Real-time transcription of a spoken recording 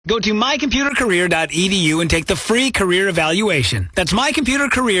Go to mycomputercareer.edu and take the free career evaluation. That's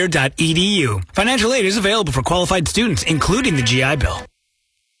mycomputercareer.edu. Financial aid is available for qualified students, including the GI Bill.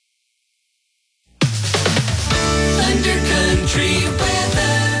 Undercountry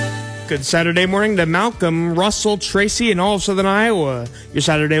weather. Good Saturday morning to Malcolm, Russell, Tracy, and all of southern Iowa. Your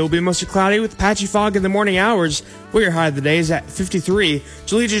Saturday will be mostly cloudy with patchy fog in the morning hours, where your high of the day is at 53,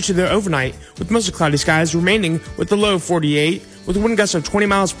 which leads you to the overnight, with mostly cloudy skies remaining with the low 48, with wind gusts of 20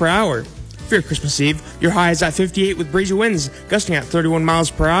 miles per hour. For your Christmas Eve, your high is at 58 with breezy winds gusting at 31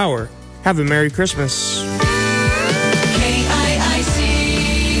 miles per hour. Have a Merry Christmas. KIIC.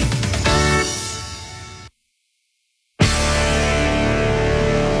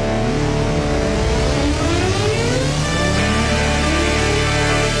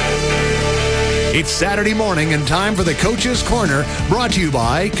 It's Saturday morning and time for the Coach's Corner, brought to you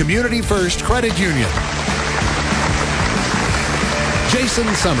by Community First Credit Union. Jason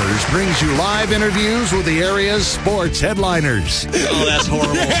Summers brings you live interviews with the area's sports headliners. Oh, that's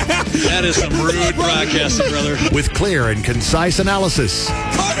horrible. That is some rude broadcasting, brother. With clear and concise analysis.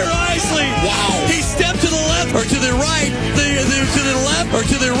 Carter Isley. Wow. He stepped to the left or to the right. To the left or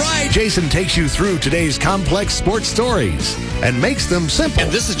to the right. Jason takes you through today's complex sports stories and makes them simple.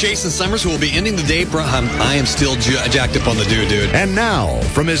 And this is Jason Summers, who will be ending the day. I am still jacked up on the dude. And now,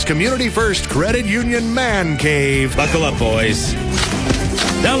 from his Community First Credit Union man cave. Buckle up, boys.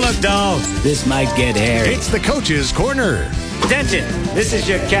 Don't look dull. This might get hairy. It's the Coach's Corner. Attention, this is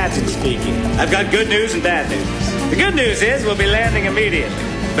your captain speaking. I've got good news and bad news. The good news is we'll be landing immediately.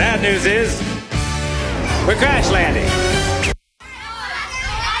 Bad news is we're crash landing.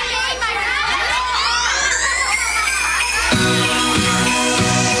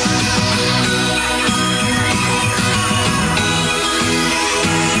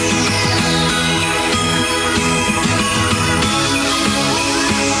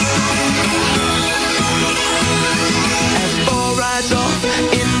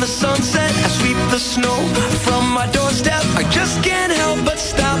 The snow from my doorstep, I just can't help but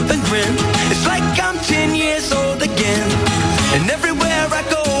stop and grin. It's like I'm 10 years old again, and everywhere I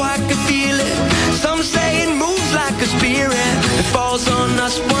go I can feel it. Some say it moves like a spirit. It falls on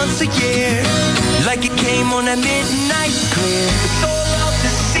us once a year, like it came on a midnight clear. The soul of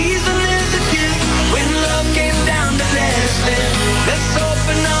the season is a gift. When love came down to let us live, let's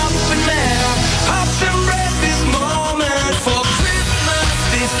open up and let our hearts embrace this moment for Christmas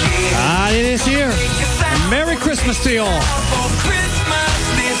this year. It is here. Merry Christmas to you all. For Christmas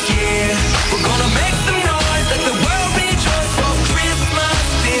this year, we're gonna make some noise, let the world rejoice for Christmas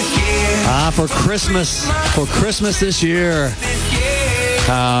this year. For Christmas this year.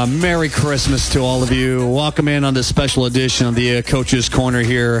 Merry Christmas to all of you. Welcome in on this special edition of the Coach's Corner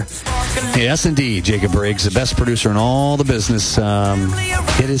here. Yes, indeed, Jacob Briggs, the best producer in all the business.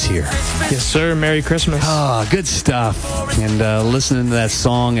 It is here. Yes, sir. Merry Christmas. Ah, good stuff. And listening to that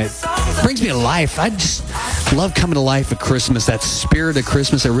song, it brings me to life. I just love coming to life at Christmas. That spirit of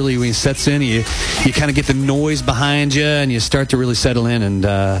Christmas that really, when it sets in, you kind of get the noise behind you, and you start to really settle in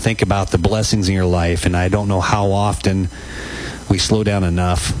and think about the blessings in your life. And I don't know how often we slow down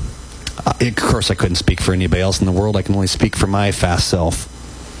enough. Of course, I couldn't speak for anybody else in the world. I can only speak for my fast self.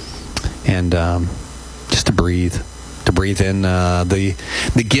 And just to breathe in the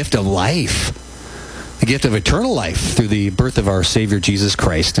gift of life, the gift of eternal life through the birth of our Savior Jesus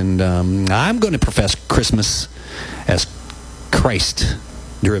Christ. And I'm going to profess Christmas as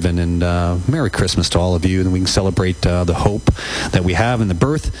Christ-driven. And Merry Christmas to all of you. And we can celebrate the hope that we have in the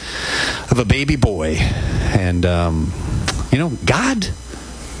birth of a baby boy. And God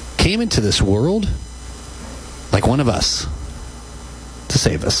came into this world like one of us to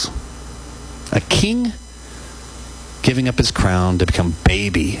save us. A king giving up his crown to become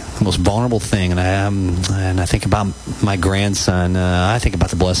baby, the most vulnerable thing. And I think about my grandson. I think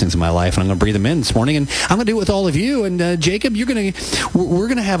about the blessings in my life, and I'm going to breathe them in this morning. And I'm going to do it with all of you. And Jacob, we're going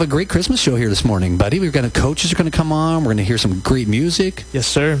to have a great Christmas show here this morning, buddy. We've got coaches are going to come on. We're going to hear some great music. Yes,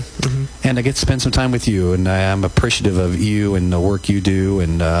 sir. Mm-hmm. And I get to spend some time with you, and I'm appreciative of you and the work you do.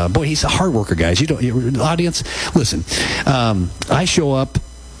 And boy, he's a hard worker, guys. The audience, listen. I show up.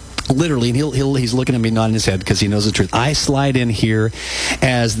 Literally, and he's looking at me nodding his head because he knows the truth. I slide in here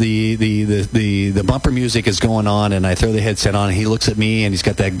as the bumper music is going on, and I throw the headset on, and he looks at me, and he's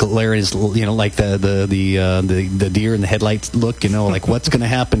got that glare in his, like the deer in the headlights look, like what's going to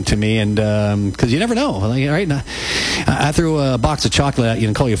happen to me, and because you never know, right? Now, I threw a box of chocolate at you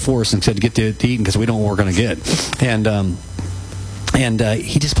and call you Forrest and said get to eating because we don't know what we're going to get, and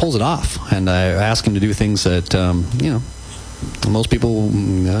he just pulls it off, and I ask him to do things that most people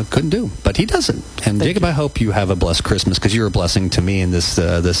couldn't do, but he does it. And Jacob, I hope you have a blessed Christmas, because you're a blessing to me in this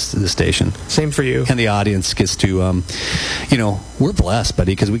station. Same for you. And the audience gets to, we're blessed,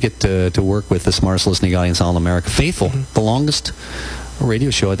 buddy, because we get to work with the smartest listening audience in all America. Faithful, the longest radio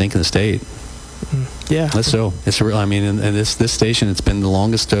show, I think, in the state. Yeah. That's so. It's real. I mean, in this station, it's been the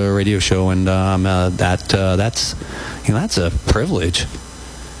longest radio show, and that's a privilege.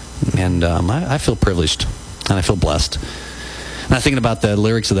 And I feel privileged, and I feel blessed. And I'm thinking about the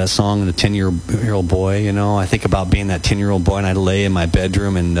lyrics of that song, the 10-year-old boy. I think about being that 10-year-old boy, and I lay in my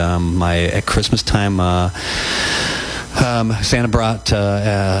bedroom, and at Christmas time, Santa brought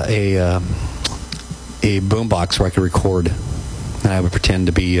a boombox where I could record. And I would pretend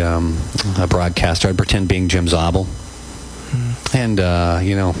to be a broadcaster. I'd pretend being Jim Zabel. And,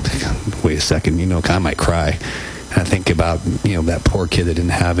 wait a second, I might cry. And I think about, that poor kid that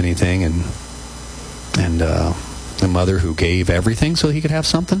didn't have anything, and the mother who gave everything so he could have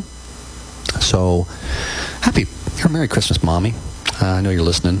something. So, Merry Christmas, Mommy. I know you're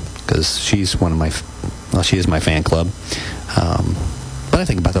listening, because she's she is my fan club. But I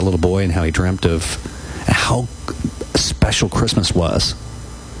think about that little boy and how he dreamt of how special Christmas was.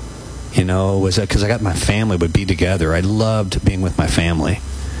 Was because I got my family would be together. I loved being with my family,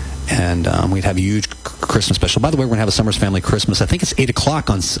 and we'd have a huge Christmas special. By the way, we're gonna have a Summers Family Christmas. I think it's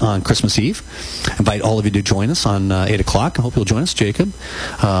 8:00 on Christmas Eve. I invite all of you to join us on 8:00. I hope you'll join us, Jacob.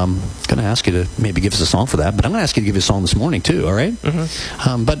 Gonna ask you to maybe give us a song for that, but I'm gonna ask you to give you a song this morning too. All right?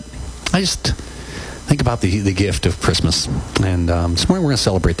 But I just think about the gift of Christmas. And this morning we're going to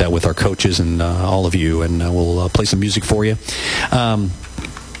celebrate that with our coaches and all of you. And we'll play some music for you. But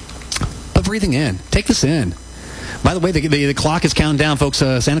breathing in. Take this in. By the way, the clock is counting down, folks.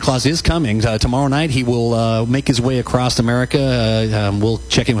 Santa Claus is coming. Tomorrow night he will make his way across America. We'll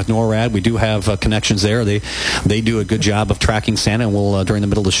check in with NORAD. We do have connections there. They do a good job of tracking Santa. And we'll, during the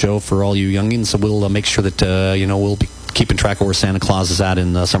middle of the show, for all you youngins, so we'll make sure that, we'll be keeping track of where Santa Claus is at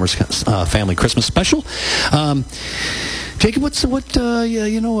in Summer's Family Christmas Special. Jacob,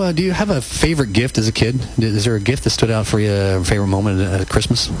 do you have a favorite gift as a kid? Is there a gift that stood out for you, a favorite moment at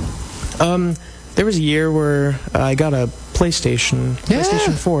Christmas? There was a year where I got a PlayStation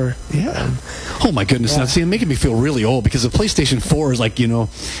 4. Yeah. Oh my goodness! Yeah. Now, see, it's making me feel really old, because the PlayStation 4 is like, I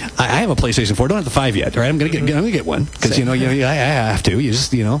have a PlayStation 4. I don't have the 5 yet. Right? I'm gonna get one, because I have to. You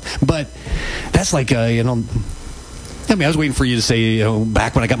just but that's like I was waiting for you to say,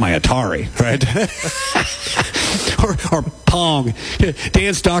 back when I got my Atari, right? or Pong.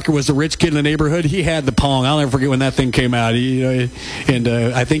 Dan Stalker was the rich kid in the neighborhood. He had the Pong. I'll never forget when that thing came out. And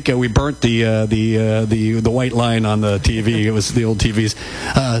I think we burnt the white line on the TV. It was the old TVs.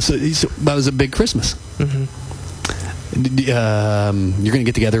 So that was a big Christmas. Mm-hmm. You're going to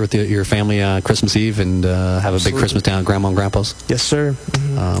get together with your family Christmas Eve and have a big Christmas down at Grandma and Grandpa's? Yes, sir.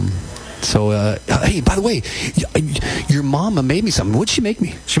 Mm-hmm. So, hey, by the way, your mama made me something. What'd she make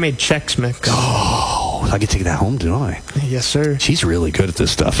me? She made Chex Mix. Oh, I get to take that home, don't I? Yes, sir. She's really good at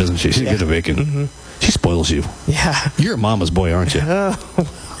this stuff, isn't she? She's good at baking. Mm-hmm. She spoils you. Yeah. You're a mama's boy, aren't you?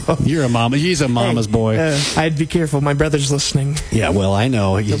 You're a mama. He's a mama's boy. I'd be careful. My brother's listening. Yeah, well, I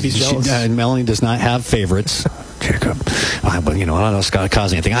know. He'll be jealous. Melanie does not have favorites. Jacob. But, I don't know if it's going to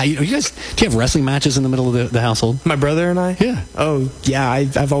cause anything. Do you have wrestling matches in the middle of the household? My brother and I? Yeah. Oh, yeah,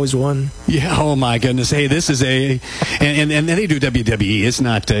 I've always won. Yeah, oh my goodness. Hey, this is and they do WWE. It's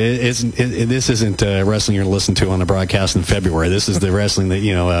not, this isn't wrestling you're going to listen to on the broadcast in February. This is the wrestling that,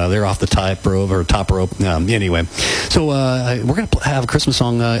 they're off the top rope. Anyway, so we're going to have a Christmas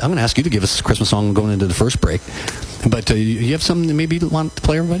song. I'm going to ask you to give us a Christmas song going into the first break. But you have something that maybe you want to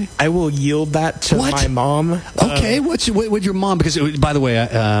play, everybody? I will yield that to my mom. Okay, what's your mom? Because, by the way,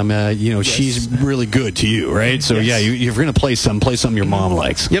 yes. she's really good to you, right? So, yes. You're going to play something your mom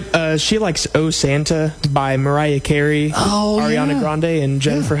likes. Yep, she likes Oh Santa by Mariah Carey, Ariana Grande, and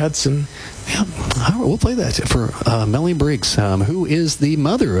Jennifer Hudson. Yeah, we'll play that for Melanie Briggs, who is the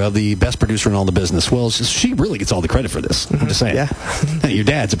mother of the best producer in all the business. Well, she really gets all the credit for this. I'm just saying. Yeah. Your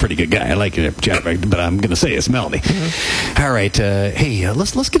dad's a pretty good guy. I like it, Jack, but I'm going to say it's Melanie. Mm-hmm. All right. Hey,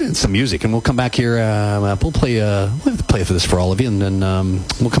 let's get into some music, and we'll come back here. We'll play for this for all of you, and then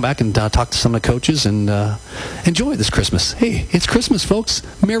we'll come back and talk to some of the coaches and enjoy this Christmas. Hey, it's Christmas, folks.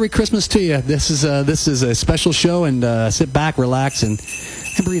 Merry Christmas to you. This is a special show, and sit back, relax, and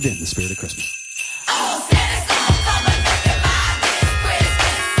breathe in the spirit of Christmas. Oh, Santa's gonna come and make it mine this Christmas.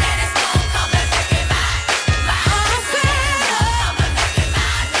 Santa's gonna come and make it mine. Oh, Santa, come and make it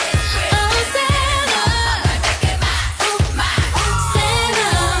mine this Christmas. Oh, Santa, come and make it mine. Santa,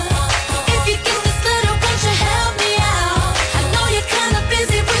 if you get this little, won't you help me out? I know you're kind of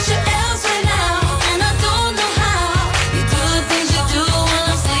busy with your elves right now, and I don't know how you do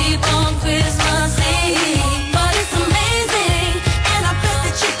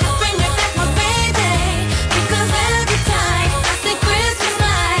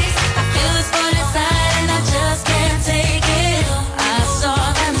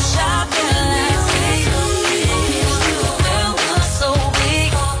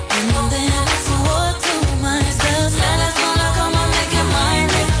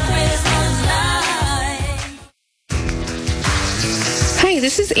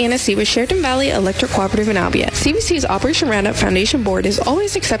this is Anna C. with Sheridan Valley Electric Cooperative in Albia. CVC's Operation Roundup Foundation Board is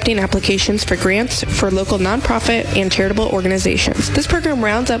always accepting applications for grants for local nonprofit and charitable organizations. This program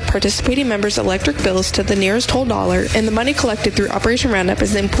rounds up participating members' electric bills to the nearest whole dollar, and the money collected through Operation Roundup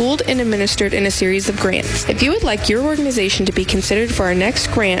is then pooled and administered in a series of grants. If you would like your organization to be considered for our next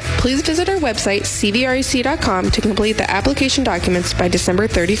grant, please visit our website, cvrec.com, to complete the application documents by December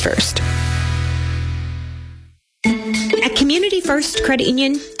 31st. At Community First Credit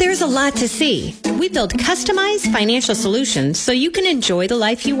Union, there's a lot to see. We build customized financial solutions so you can enjoy the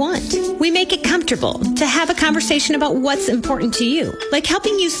life you want. We make it comfortable to have a conversation about what's important to you, like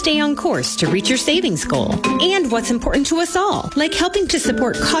helping you stay on course to reach your savings goal, and what's important to us all, like helping to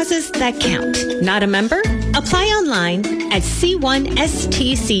support causes that count. Not a member? Apply online at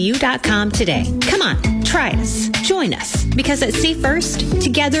c1stcu.com today. Come on, try us. Join us, because at C First,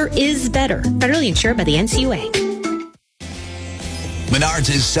 together is better. Federally insured by the NCUA.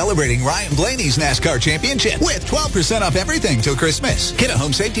 Menards is celebrating Ryan Blaney's NASCAR championship with 12% off everything till Christmas. Get a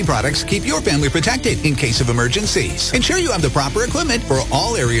home safety products, keep your family protected in case of emergencies. Ensure you have the proper equipment for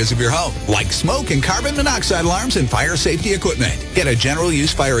all areas of your home, like smoke and carbon monoxide alarms and fire safety equipment. Get a general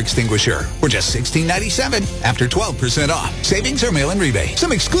use fire extinguisher for just $16.97 after 12% off. Savings or mail-in rebate.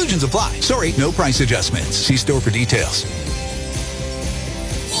 Some exclusions apply. Sorry, no price adjustments. See store for details.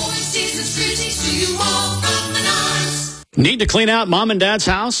 Need to clean out mom and dad's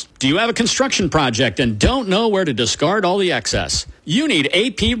house? Do you have a construction project and don't know where to discard all the excess? You need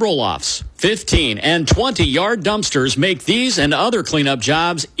AP roll-offs. 15 and 20-yard dumpsters make these and other cleanup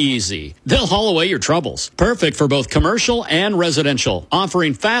jobs easy. They'll haul away your troubles. Perfect for both commercial and residential.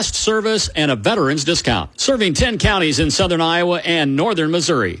 Offering fast service and a veteran's discount. Serving 10 counties in southern Iowa and northern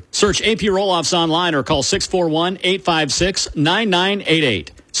Missouri. Search AP roll-offs online or call 641-856-9988.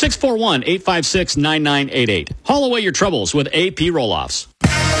 641-856-9988. Haul away your troubles with AP roll-offs.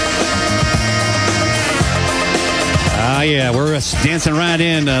 Yeah, we're dancing right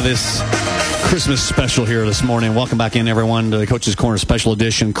in this Christmas special here this morning. Welcome back in, everyone, to the Coach's Corner Special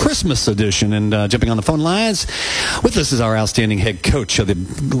Edition, Christmas Edition. And jumping on the phone lines with us is our outstanding head coach of the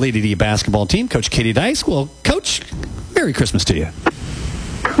Lady D basketball team, Coach Katie Dice. Well, Coach, Merry Christmas to you.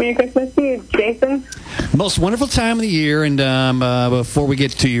 Merry Christmas to you, Jason. Most wonderful time of the year, and before we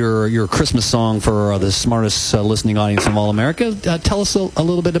get to your Christmas song for the smartest listening audience of all America, tell us a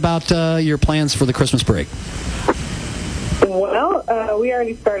little bit about your plans for the Christmas break. Well, we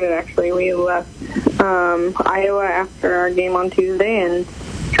already started, actually. We left Iowa after our game on Tuesday and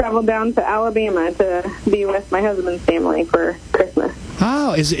traveled down to Alabama to be with my husband's family for Christmas.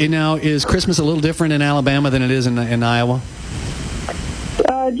 Oh, is Christmas a little different in Alabama than it is in Iowa?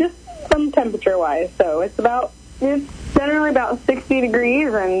 Just some temperature-wise. So it's generally about 60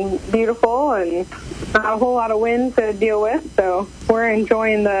 degrees and beautiful and not a whole lot of wind to deal with. So we're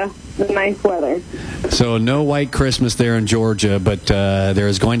enjoying the nice weather. So no white Christmas there in Georgia, but there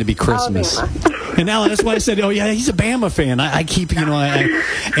is going to be Christmas. And now that's why I said, oh yeah, he's a Bama fan. I keep, and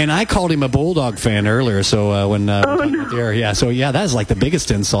I called him a Bulldog fan earlier. So when there, yeah, so yeah, that's like the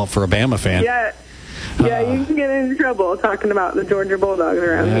biggest insult for a Bama fan. Yeah. Yeah, you can get into trouble talking about the Georgia Bulldogs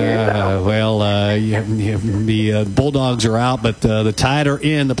around here. So. Well, the Bulldogs are out, but the Tide are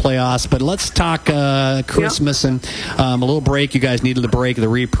in the playoffs. But let's talk Christmas and a little break. You guys needed the break, the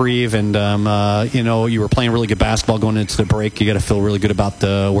reprieve, and you were playing really good basketball going into the break. You got to feel really good about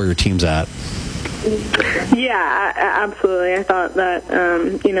where your team's at. Yeah, absolutely. I thought that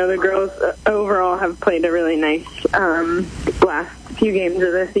the girls overall have played a really nice last few games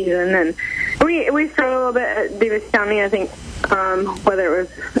of the season, and we struggled a little bit at Davis County. I think whether it was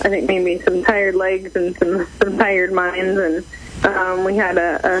maybe some tired legs and some tired minds, and we had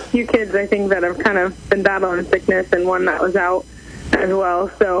a few kids I think that have kind of been battling sickness, and one that was out as well.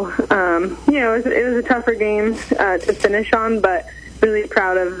 So it was a tougher game to finish on, but really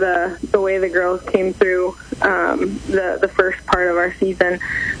proud of the way the girls came through the first part of our season,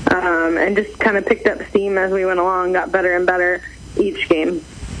 and just kind of picked up steam as we went along, got better and better each game.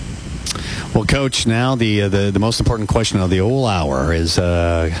 Well, Coach, now the most important question of the whole hour is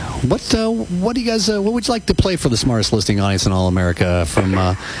what do you guys what would you like to play for the smartest listening audience in all America from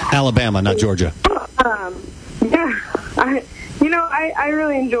Alabama, not Georgia? I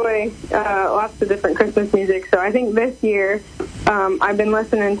really enjoy lots of different Christmas music. So I think this year I've been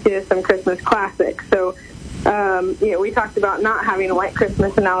listening to some Christmas classics. So we talked about not having a white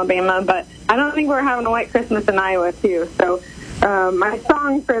Christmas in Alabama, but I don't think we're having a white Christmas in Iowa too. So my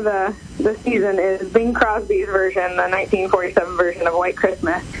song for the season is Bing Crosby's version, the 1947 version of White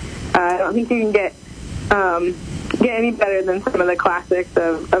Christmas. I don't think you can get any better than some of the classics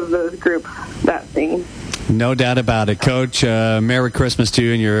of those groups that sing. No doubt about it, Coach. Merry Christmas to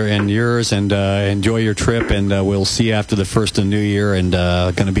you and yours, and enjoy your trip. And we'll see you after the first of the new year. And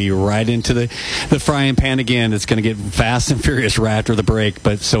going to be right into the frying pan again. It's going to get fast and furious right after the break.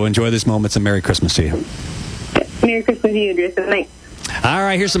 But so enjoy these moments, and Merry Christmas to you. Merry Christmas to you, Drew. Good night. All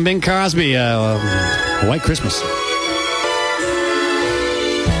right, here's some Bing Crosby, White Christmas.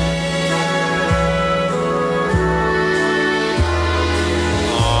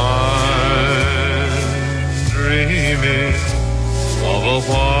 Dreaming of a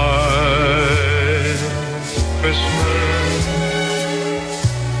white Christmas,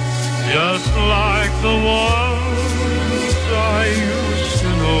 just like the ones I used to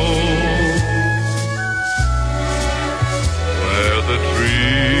know, where the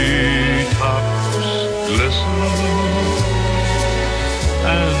treetops glisten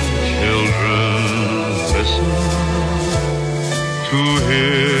and children listen to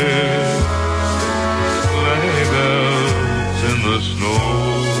hear sleigh bells in the snow.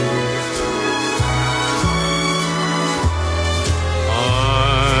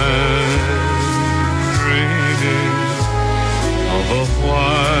 I'm dreaming of a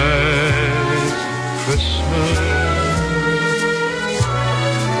white Christmas,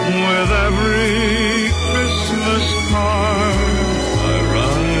 with every Christmas card I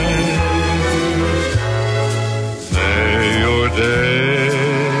write. May your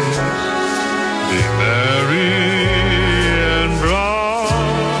days be merry and bright,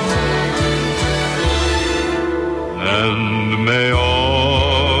 and may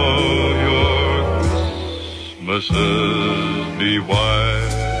all your Christmases be white.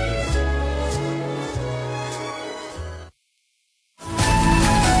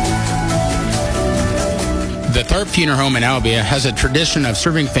 The Tharp Funeral Home in Albia has a tradition of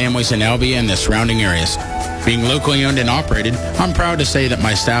serving families in Albia and the surrounding areas. Being locally owned and operated, I'm proud to say that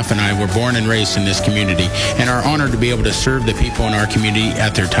my staff and I were born and raised in this community and are honored to be able to serve the people in our community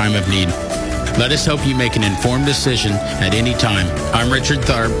at their time of need. Let us help you make an informed decision at any time. I'm Richard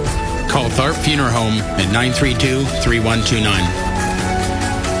Tharp. Call Tharp Funeral Home at 932-3129.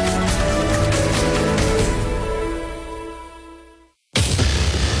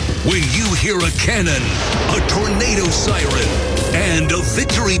 When you hear a cannon, a tornado siren, and a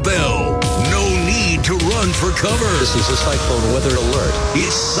victory bell, no need to run for cover. This is a cyclone weather alert.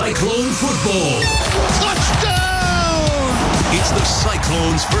 It's Cyclone football. Touchdown! It's the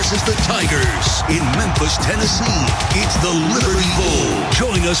Cyclones versus the Tigers in Memphis, Tennessee. It's the Liberty Bowl.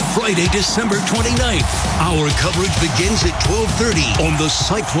 Join us Friday, December 29th. Our coverage begins at 12:30 on the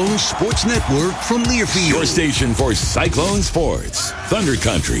Cyclone Sports Network from Learfield. Your station for Cyclone Sports, Thunder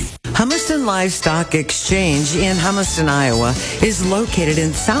Country. Humiston Livestock Exchange in Humiston, Iowa is located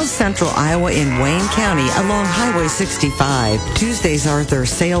in south central Iowa in Wayne County along Highway 65. Tuesdays are their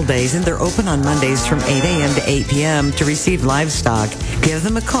sale days and they're open on Mondays from 8 a.m. to 8 p.m. to receive livestock. Give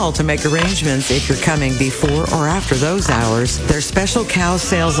them a call to make arrangements if you're coming before or after those hours. Their special cow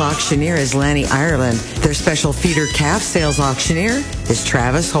sales auctioneer is Lanny Ireland. Their special feeder calf sales auctioneer is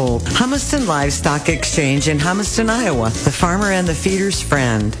Travis Holt. Humiston Livestock Exchange in Humiston, Iowa, the farmer and the feeder's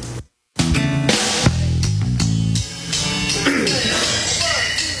friend.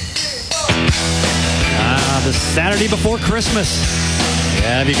 The Saturday before Christmas.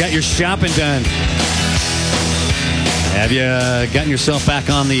 Have you got your shopping done? Have you gotten yourself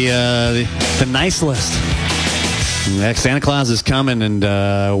back on the nice list? Santa Claus is coming, and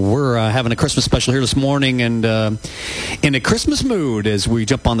we're having a Christmas special here this morning, and in a Christmas mood as we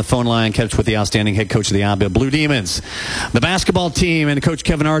jump on the phone line, catch with the outstanding head coach of the Albia Blue Demons, the basketball team, and Coach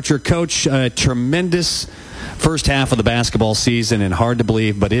Kevin Archer. Coach, tremendous first half of the basketball season, and hard to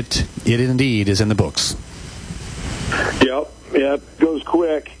believe, but it indeed is in the books. Yep, it goes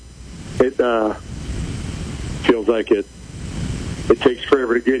quick. It feels like it takes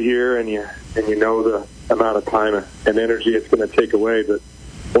forever to get here, and you know the amount of time and energy it's going to take away. But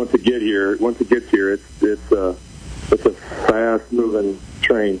once it gets here, it's a fast-moving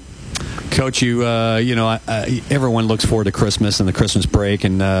train. Coach, everyone looks forward to Christmas and the Christmas break,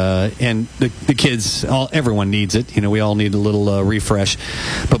 and the kids, everyone needs it. We all need a little refresh.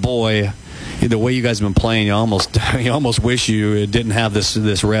 But boy, the way you guys have been playing, you almost wish you didn't have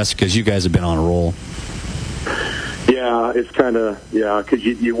this rest, because you guys have been on a roll. Yeah, it's kind of, because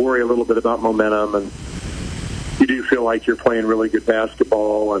you worry a little bit about momentum, and you do feel like you're playing really good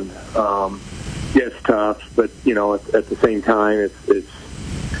basketball, and it's tough, but at the same time,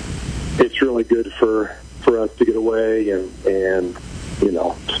 it's really good for us to get away and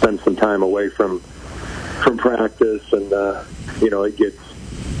spend some time away from practice, and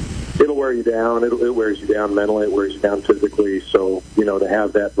it'll wear you down. It wears you down mentally. It wears you down physically. So to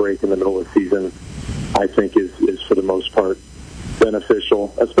have that break in the middle of the season I think is for the most part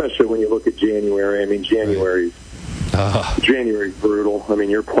beneficial, especially when you look at January. I mean, January's brutal. I mean,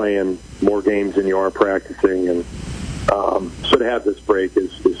 you're playing more games than you are practicing, and so to have this break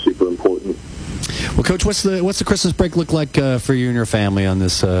is super important. Well, Coach, what's the Christmas break look like for you and your family on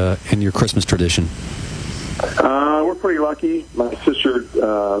this in your Christmas tradition? We're pretty lucky. My sister,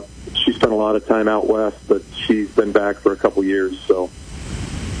 she spent a lot of time out west, but she's been back for a couple years. So,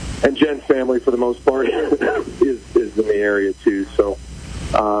 and Jen's family, for the most part, is in the area too. So,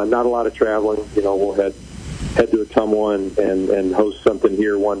 not a lot of traveling. You know, we'll head to Ottumwa and host something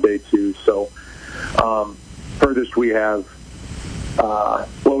here one day too. So, furthest we have.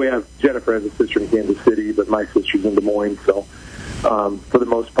 We have Jennifer has a sister in Kansas City, but my sister's in Des Moines. So, for the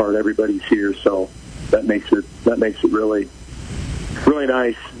most part, everybody's here. So that makes it really, really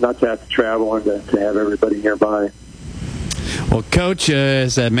nice not to have to travel and to have everybody nearby. Well, Coach,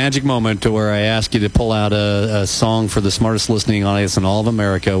 it's that magic moment where I ask you to pull out a song for the smartest listening audience in all of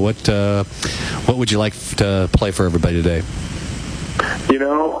America. What would you like to play for everybody today? You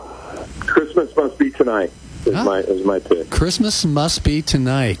know, Christmas Must Be Tonight is my pick. Christmas Must Be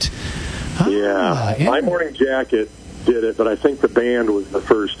Tonight. Yeah. My Morning Jacket did it, but I think the band was the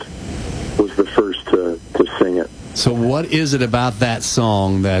first to sing it. So what is it about that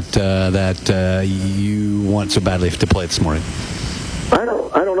song that you want so badly to play this morning? I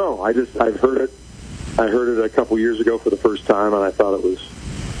don't know. I've heard it. I heard it a couple years ago for the first time, and I thought it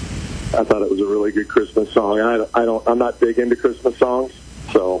was a really good Christmas song. I'm not big into Christmas songs,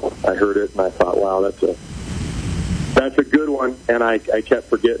 so I heard it and I thought, wow, that's a good one. And I kept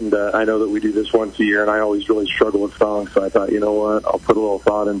forgetting I know that we do this once a year, and I always really struggle with songs. So I thought, you know what, I'll put a little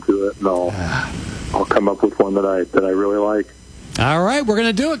thought into it, and I'll come up with one that I really like. All right, we're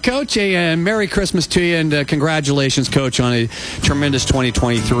going to do it, Coach. And Merry Christmas to you, and congratulations, Coach, on a tremendous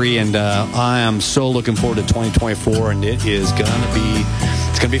 2023. And I am so looking forward to 2024, and it's going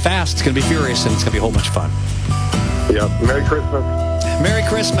to be fast, it's going to be furious, and it's going to be a whole bunch of fun. Yep. Merry Christmas. Merry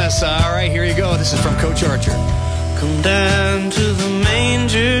Christmas. All right, here you go. This is from Coach Archer. Come down to the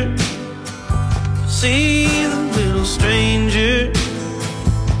manger, see the little stranger,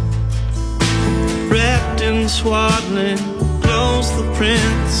 wrapped in swaddling clothes, the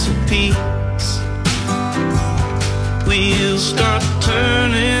Prince of Peace. Wheels start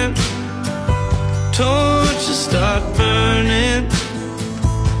turning, torches start burning,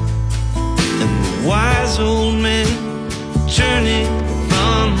 and the wise old men journey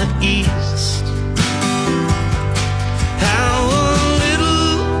from the east. How a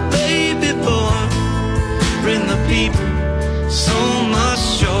little baby boy bring the people so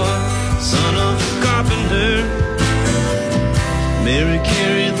much joy. Son of a carpenter, Mary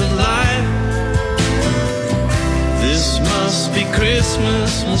carried the light. This must be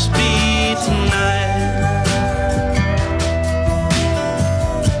Christmas, must be tonight.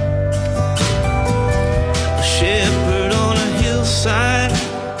 A shepherd on a hillside,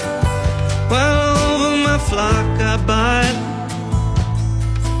 while over my flock I bide.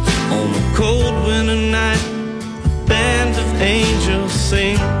 On a cold winter night, a band of angels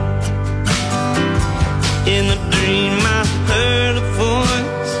sing. In a dream I heard a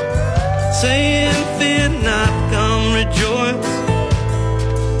voice saying, fear not, come rejoice.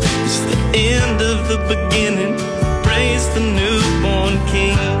 It's the end of the beginning, praise the newborn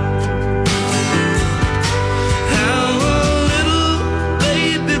King. How a little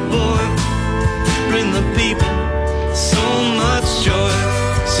baby boy bring the people so much joy.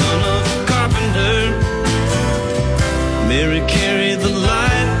 Son of a carpenter, Mary carried the light.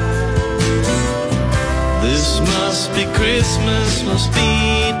 This must be Christmas, must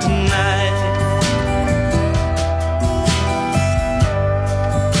be tonight.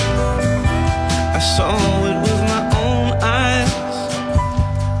 I saw it with my own eyes,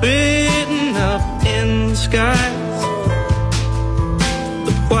 written up in the skies.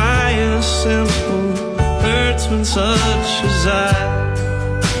 But why a simple herdsman such as I?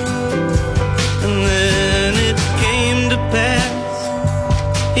 And then it came to pass,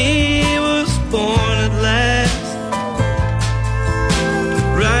 he was born at last,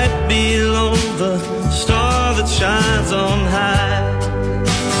 right below the star that shines on high.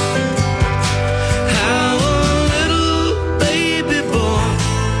 How a little baby boy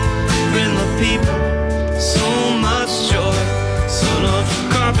bring the people so much joy. Son of a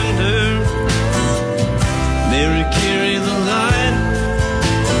carpenter, Mary carried the light.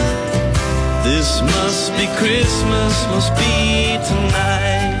 This must be Christmas, must be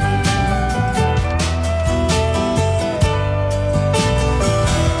tonight.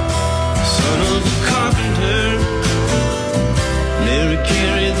 Son of a carpenter, Mary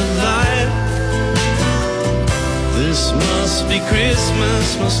carried the light. be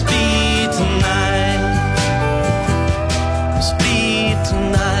Christmas, must be tonight. Must be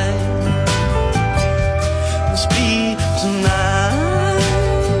tonight. Must be tonight.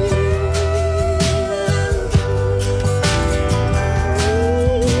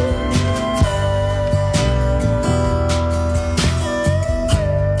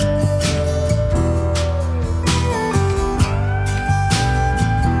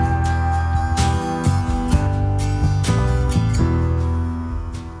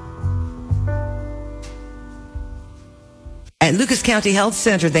 At Lucas County Health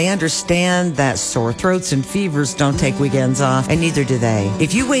Center, they understand that sore throats and fevers don't take weekends off, and neither do they.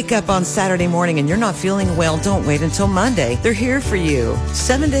 If you wake up on Saturday morning and you're not feeling well, don't wait until Monday. They're here for you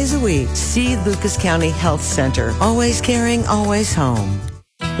 7 days a week. See Lucas County Health Center. Always caring, always home.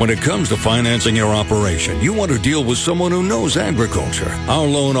 When it comes to financing your operation, you want to deal with someone who knows agriculture. Our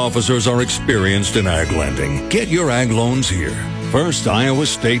loan officers are experienced in ag lending. Get your ag loans here. First Iowa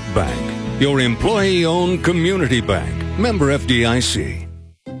State Bank, your employee-owned community bank. Member FDIC.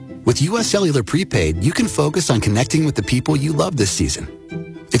 With U.S. Cellular Prepaid, you can focus on connecting with the people you love this season.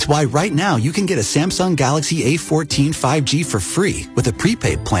 It's why right now you can get a Samsung Galaxy A14 5G for free with a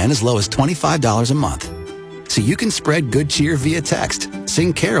prepaid plan as low as $25 a month. So you can spread good cheer via text,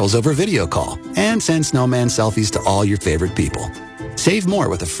 sing carols over video call, and send snowman selfies to all your favorite people. Save more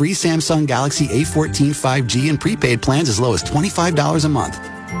with a free Samsung Galaxy A14 5G and prepaid plans as low as $25 a month.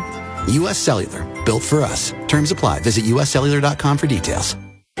 U.S. Cellular, built for us. Terms apply. Visit uscellular.com for details.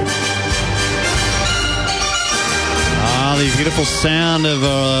 The beautiful sound of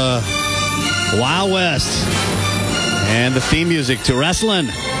Wild West and the theme music to wrestling.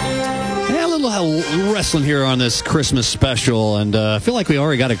 Yeah, a little wrestling here on this Christmas special, and I feel like we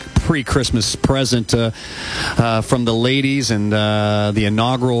already got a pre-Christmas present from the ladies and the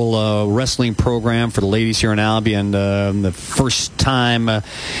inaugural wrestling program for the ladies here in Albion. The first time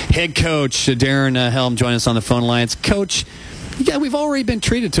head coach Darren Helm joined us on the phone lines. Coach, yeah, we've already been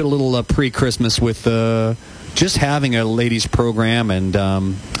treated to a little pre-Christmas with just having a ladies program and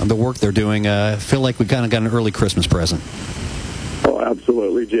the work they're doing. I feel like we kind of got an early Christmas present. Oh,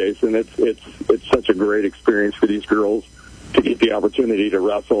 absolutely, Jason. It's such a great experience for these girls to get the opportunity to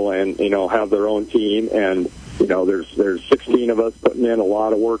wrestle and, have their own team. And, there's 16 of us putting in a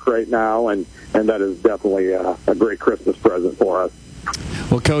lot of work right now, and that is definitely a great Christmas present for us.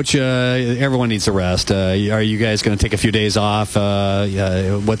 Well, Coach, everyone needs a rest. Are you guys going to take a few days off?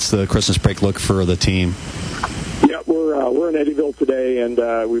 What's the Christmas break look for the team? Yeah, we're in Eddyville today, and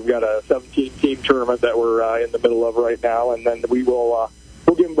we've got a 17-team tournament that we're in the middle of right now, and then we'll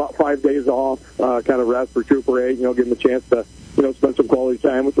give them about 5 days off, kind of rest, recuperate, give them a chance to spend some quality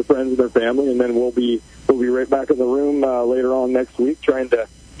time with their friends and their family, and then we'll be right back in the room later on next week trying to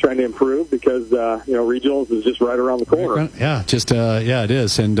improve because regionals is just right around the corner. Yeah, it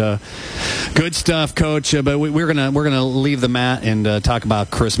is, and good stuff, Coach. But we're gonna leave the mat and talk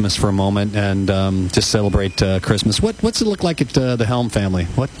about Christmas for a moment and just celebrate Christmas. What's it look like at the Helm family?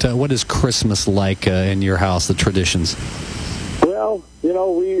 What is Christmas like in your house? The traditions. Well,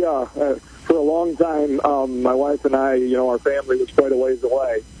 we for a long time, my wife and I, our family was quite a ways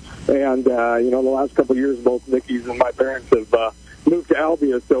away, and the last couple of years, both Nikki's and my parents have moved to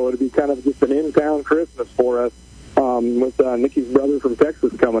Albia, so it'll be kind of just an in-town Christmas for us with Nikki's brother from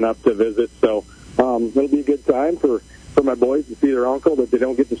Texas coming up to visit. So it'll be a good time for my boys to see their uncle that they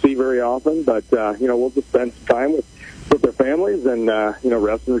don't get to see very often. But, we'll just spend some time with their families and,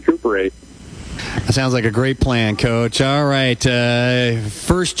 rest and recuperate. That sounds like a great plan, Coach. All right,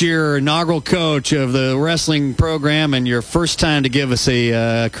 first-year inaugural coach of the wrestling program and your first time to give us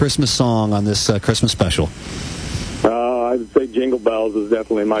a Christmas song on this Christmas special. I'd say Jingle Bells is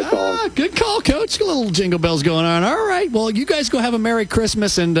definitely my song. Good call, Coach. A little Jingle Bells going on. All right. Well, you guys go have a Merry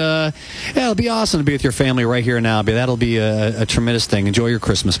Christmas, and it'll be awesome to be with your family right here in Albia. That'll be a tremendous thing. Enjoy your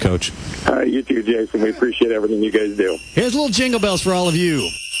Christmas, Coach. You too, Jason. We appreciate everything you guys do. Here's a little Jingle Bells for all of you.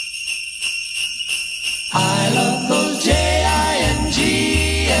 I love those Jingle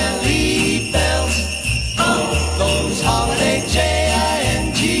bells. Oh, those holiday Jingle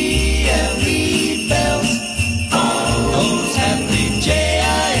bells. Oh, those happy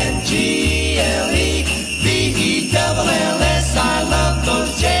Jingle-bells. I love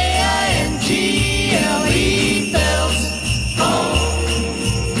those Jingle bells.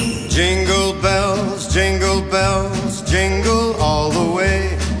 Oh. Jingle bells, jingle bells, jingle all the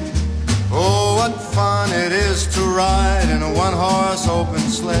way. Oh, what fun it is to ride in a one-horse open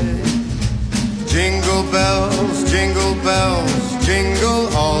sleigh. Jingle bells, jingle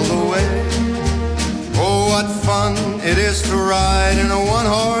all the way. Oh, what fun it is to ride in a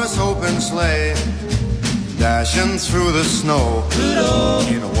one-horse open sleigh. dashing through the snow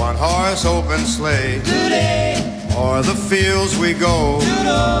in a one-horse open sleigh. O'er the fields we go,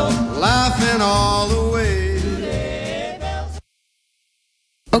 laughing all the way.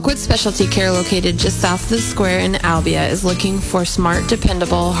 Oakwood Specialty Care, located just south of the square in Albia, is looking for smart,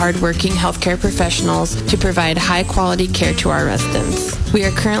 dependable, hardworking healthcare professionals to provide high-quality care to our residents. We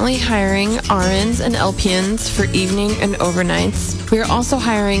are currently hiring RNs and LPNs for evening and overnights. We are also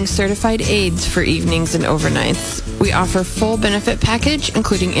hiring certified aides for evenings and overnights. We offer full benefit package,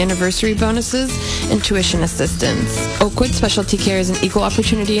 including anniversary bonuses and tuition assistance. Oakwood Specialty Care is an equal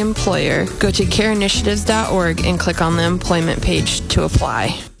opportunity employer. Go to careinitiatives.org and click on the employment page to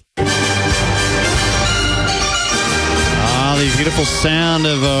apply. The beautiful sound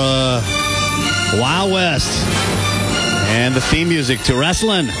of Wild West and the theme music to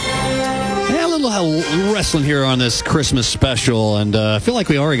wrestling. Yeah, a little wrestling here on this Christmas special, and I feel like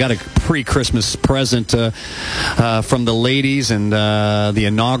we already got a pre-Christmas present from the ladies and the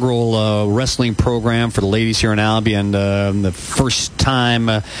inaugural wrestling program for the ladies here in Albia, and the first time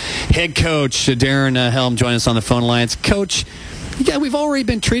head coach Darren Helm joined us on the phone lines. Coach, yeah, we've already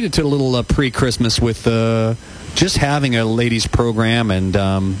been treated to a little pre-Christmas with just having a ladies program and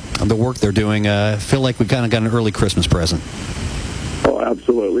the work they're doing. I feel like we've kind of got an early Christmas present. Oh,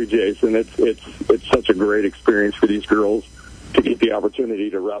 absolutely, Jason. It's such a great experience for these girls to get the opportunity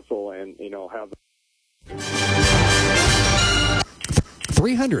to wrestle and have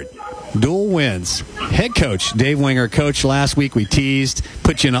 300 dual wins. Head coach Dave Winger. Coach, last week we teased,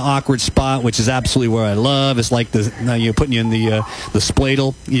 put you in an awkward spot, which is absolutely what I love. It's like putting you in the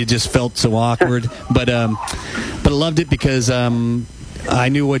spladle. You just felt so awkward, but I loved it because I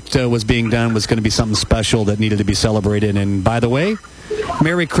knew what was being done was going to be something special that needed to be celebrated. And by the way,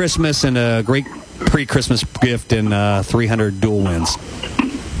 Merry Christmas and a great pre-Christmas gift in 300 dual wins.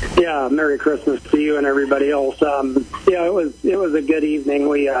 Yeah, Merry Christmas to you and everybody else. Yeah, it was a good evening.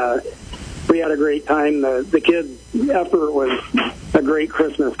 We had a great time. The kids' effort was a great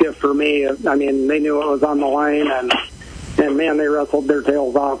Christmas gift for me. I mean, they knew it was on the line, and man, they wrestled their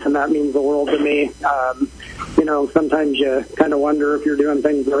tails off, and that means the world to me. Sometimes you kind of wonder if you're doing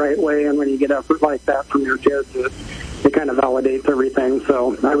things the right way, and when you get effort like that from your kids, it kind of validates everything.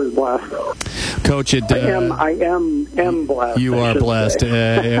 So I was blessed. Coach, I am blessed. You are blessed.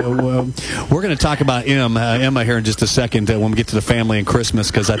 We're going to talk about Emma here in just a second when we get to the family and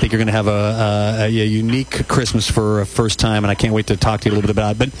Christmas, because I think you're going to have a unique Christmas for a first time, and I can't wait to talk to you a little bit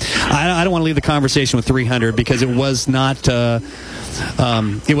about it. But I don't want to leave the conversation with 300 because it was not.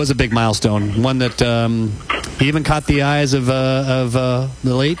 It was a big milestone, one that even caught the eyes of the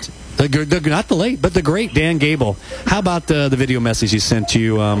late. Not the late, but the great Dan Gable. How about the video message he sent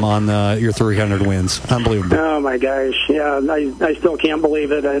you on your 300 wins? Unbelievable. Oh, my gosh. Yeah, I still can't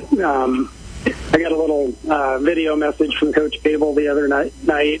believe it. I got a little video message from Coach Gable the other night,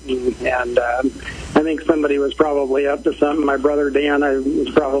 and I think somebody was probably up to something. My brother Dan was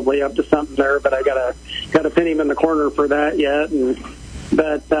probably up to something there, but I got to pin him in the corner for that yet.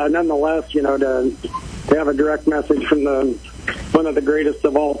 But nonetheless, to have a direct message from one of the greatest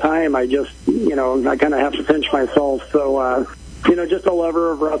of all time, I just, I kind of have to pinch myself. So, just a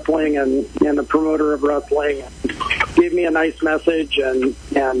lover of wrestling and a promoter of wrestling, gave me a nice message and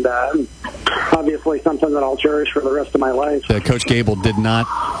obviously something that I'll cherish for the rest of my life. Coach Gable did not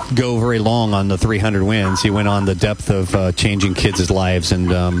go very long on the 300 wins. He went on the depth of changing kids' lives and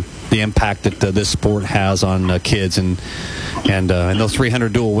the impact that this sport has on kids. And in those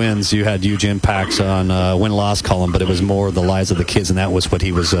 300 dual wins, you had huge impacts on win-loss column, but it was more the lives of the kids, and that was what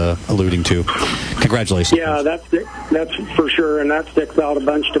he was alluding to. Congratulations. Yeah, that's for sure, and that sticks out a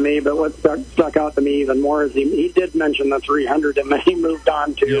bunch to me. But what stuck out to me even more is he did mention the 300, and then he moved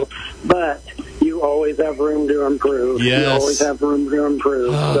on to, yep. But you always have room to improve. Yes. You always have room to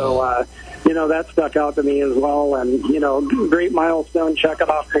improve. Oh. So, that stuck out to me as well. And, great milestone, check it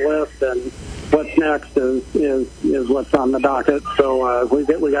off the list. And what's next is what's on the docket. So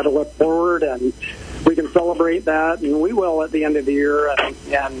we got to look forward, and we can celebrate that, and we will at the end of the year.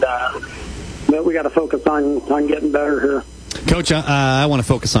 But we got to focus on getting better here. Coach, I want to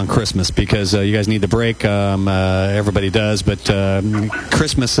focus on Christmas because you guys need the break. Everybody does, but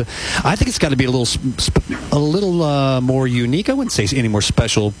Christmas, I think it's got to be a little more unique. I wouldn't say any more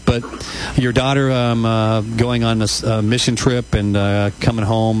special, but your daughter going on this mission trip and coming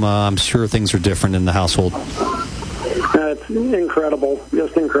home, I'm sure things are different in the household. It's incredible,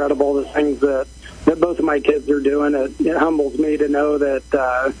 just incredible. The things that both of my kids are doing. It humbles me to know that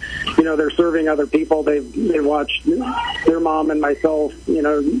they're serving other people. They've watched their mom and myself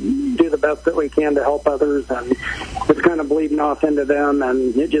do do the best that we can to help others, and it's kind of bleeding off into them,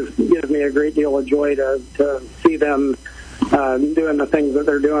 and it just gives me a great deal of joy to see them doing the things that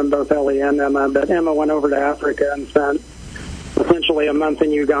they're doing, both Ellie and Emma. But Emma went over to Africa and spent essentially a month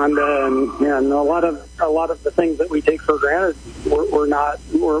in Uganda, and a lot of the things that we take for granted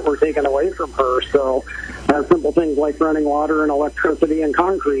were taken away from her. So simple things like running water and electricity and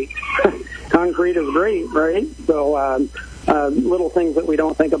concrete. Concrete is great, right? So little things that we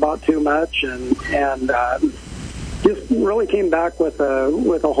don't think about too much, and just really came back with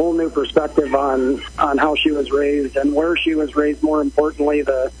a whole new perspective on how she was raised and where she was raised. More importantly,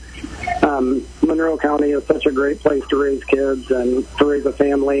 Monroe County is such a great place to raise kids and to raise a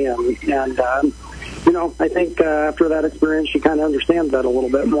family, and I think after that experience, she kind of understands that a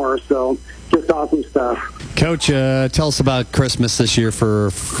little bit more. So just awesome stuff. Coach, tell us about Christmas this year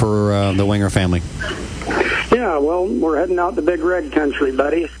for the Winger family. Yeah, well, we're heading out to Big Red Country,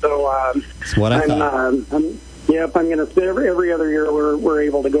 buddy. So that's what I thought. Yep, I'm going to every other year we're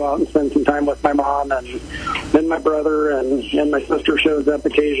able to go out and spend some time with my mom, and then my brother and my sister shows up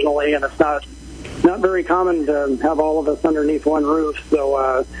occasionally, and it's not very common to have all of us underneath one roof.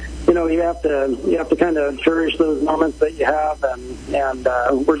 So you have to kind of cherish those moments that you have,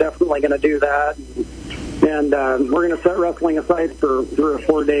 and we're definitely going to do that. And we're going to set wrestling aside for 3 or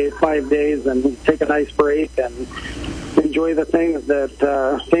 4 days, 5 days, and take a nice break and enjoy the things that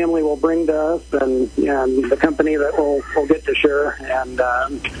family will bring to us, and the company that we'll get to share. And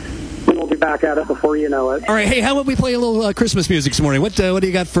we'll be back at it before you know it. All right, hey, how about we play a little Christmas music this morning? What do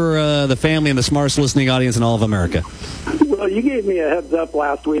you got for the family and the smartest listening audience in all of America? Well, you gave me a heads up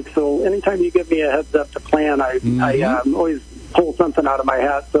last week, so anytime you give me a heads up to plan, I always pull something out of my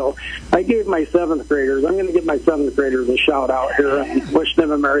hat. So I gave my 7th graders. I'm going to give my 7th graders a shout out here and wish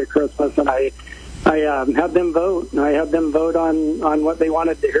them a Merry Christmas. And I had them vote. I had them vote on what they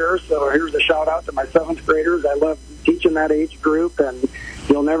wanted to hear. So here's a shout out to my 7th graders. I love teaching that age group, and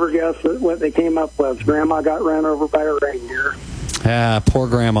you'll never guess what they came up with. Grandma got run over by a reindeer. Poor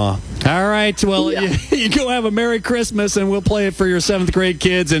Grandma. All right, well, you go have a Merry Christmas, and we'll play it for your 7th grade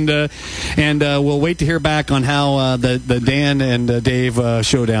kids, and we'll wait to hear back on how the Dan and Dave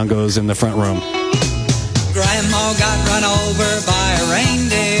showdown goes in the front room. Grandma got run over by a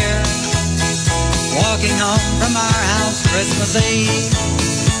reindeer walking home from our house Christmas Eve.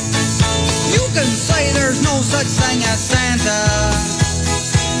 You can say there's no such thing as Santa,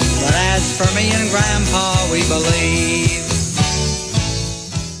 but as for me and Grandpa, we believe.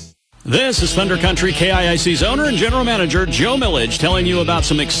 This is Thunder Country KIIC's owner and general manager, Joe Millage, telling you about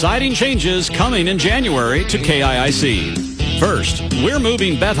some exciting changes coming in January to KIIC. First, we're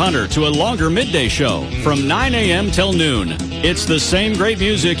moving Beth Hunter to a longer midday show from 9 a.m. till noon. It's the same great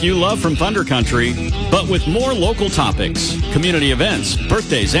music you love from Thunder Country, but with more local topics, community events,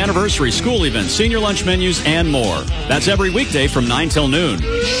 birthdays, anniversaries, school events, senior lunch menus, and more. That's every weekday from 9 till noon.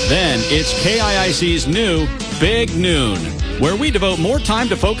 Then it's KIIC's new Big Noon, where we devote more time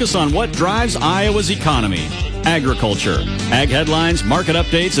to focus on what drives Iowa's economy. Agriculture, ag headlines, market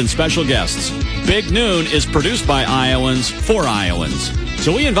updates, and special guests. Big Noon is produced by Iowans for Iowans.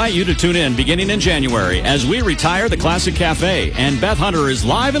 So we invite you to tune in beginning in January as we retire the Classic Cafe, and Beth Hunter is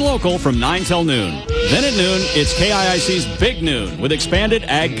live and local from 9 till noon. Then at noon, it's KIIC's Big Noon with expanded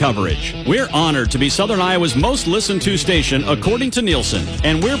ag coverage. We're honored to be Southern Iowa's most listened to station according to Nielsen,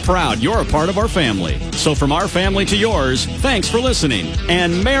 and we're proud you're a part of our family. So from our family to yours, thanks for listening,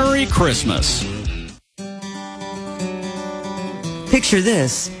 and Merry Christmas. Picture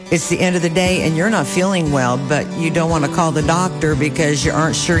this. It's the end of the day and you're not feeling well, but you don't want to call the doctor because you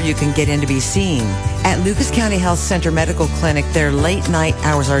aren't sure you can get in to be seen. At Lucas County Health Center Medical Clinic, their late night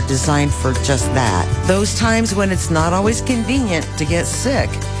hours are designed for just that. Those times when it's not always convenient to get sick.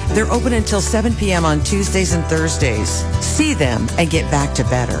 They're open until 7 p.m. on Tuesdays and Thursdays. See them and get back to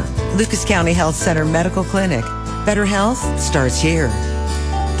better. Lucas County Health Center Medical Clinic. Better health starts here.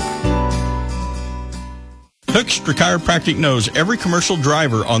 Hookstra Chiropractic knows every commercial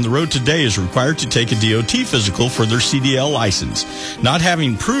driver on the road today is required to take a DOT physical for their CDL license. Not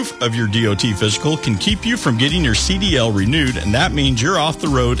having proof of your DOT physical can keep you from getting your CDL renewed, and that means you're off the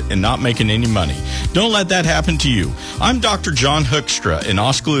road and not making any money. Don't let that happen to you. I'm Dr. John Hookstra in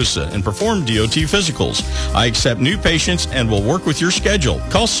Oskaloosa and perform DOT physicals. I accept new patients and will work with your schedule.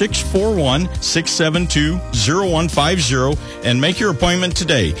 Call 641-672-0150 and make your appointment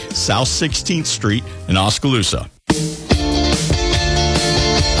today. South 16th Street in Oskaloosa.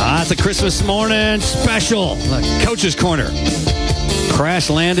 It's a Christmas morning special. Coach's Corner.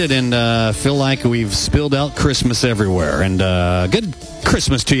 Crash landed and feel like we've spilled out Christmas everywhere. And good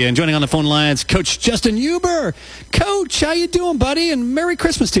Christmas to you. And joining on the phone lines, Coach Justin Huber. Coach, how you doing, buddy? And Merry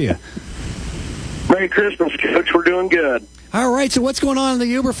Christmas to you. Merry Christmas, Coach. We're doing good. All right. So what's going on in the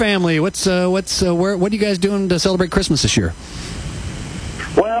Huber family? What are you guys doing to celebrate Christmas this year?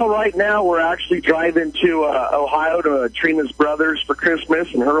 Well, right now we're actually driving to Ohio to Trina's brothers for Christmas,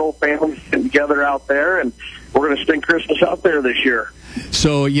 and her whole family's getting together out there, and we're going to spend Christmas out there this year.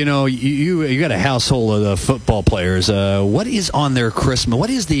 So, you got a household of football players. What is on their Christmas? What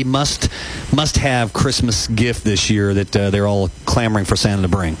is the must-have Christmas gift this year that they're all clamoring for Santa to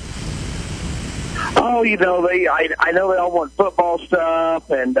bring? Oh, I know they all want football stuff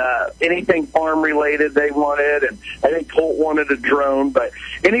and anything farm-related they wanted, and I think Colt wanted a drone, but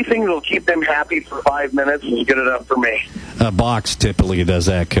anything that'll keep them happy for 5 minutes is good enough for me. Box typically does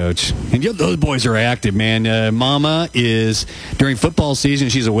that, Coach. And those boys are active, man. Mama is, during football season,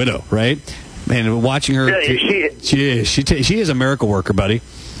 she's a widow, right? And watching her, yeah, she is a miracle worker, buddy.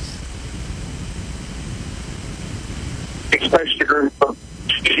 Especially her.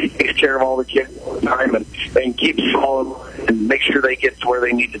 She takes care of all the kids all the time and keeps following and make sure they get to where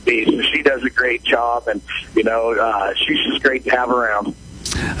they need to be. So she does a great job, and she's just great to have around.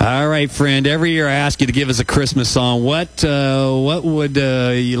 All right, friend. Every year I ask you to give us a Christmas song. What would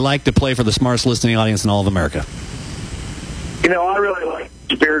you like to play for the smartest listening audience in all of America? I really like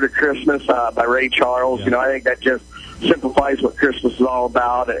 "Spirit of Christmas" by Ray Charles. Yeah. I think that just simplifies what Christmas is all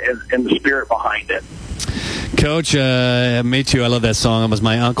about and the spirit behind it. Coach, me too. I love that song. It was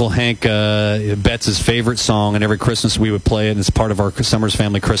my Uncle Hank Betts' favorite song, and every Christmas we would play it, and it's part of our Summers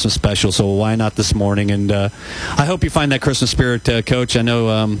Family Christmas special, so why not this morning? And I hope you find that Christmas spirit, Coach. I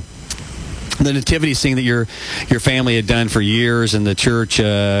know the nativity scene that your family had done for years in the church,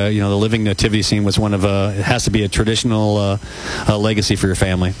 the living nativity scene was one of it has to be a traditional legacy for your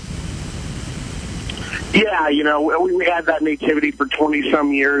family. Yeah, we had that nativity for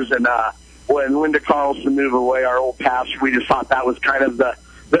 20-some years, and when Linda Carlson moved away, our old pastor, we just thought that was kind of the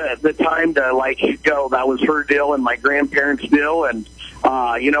time to go. That was her deal and my grandparents' deal, and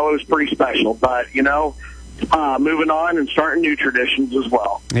it was pretty special. But moving on and starting new traditions as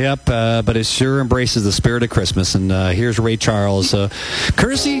well. Yep, but it sure embraces the spirit of Christmas. And here's Ray Charles,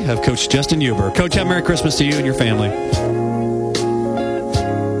 courtesy of Coach Justin Huber. Coach, have Merry Christmas to you and your family.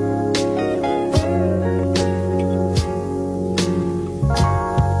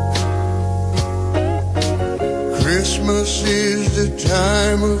 Christmas is the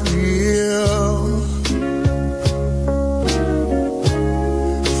time of year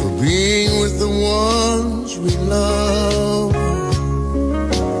for being with the ones we love,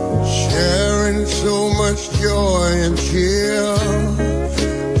 sharing so much joy and cheer.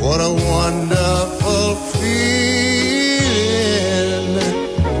 What a wonderful feeling,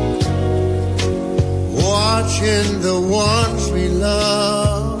 watching the ones we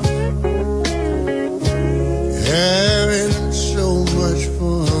love having so much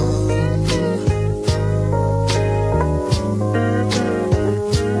fun.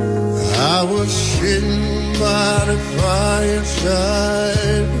 I was sitting by the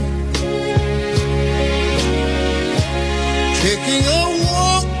fireside, taking a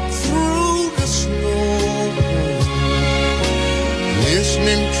walk through the snow,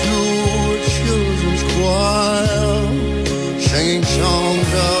 listening to a children's choir, singing songs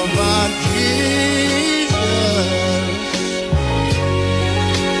about Jesus.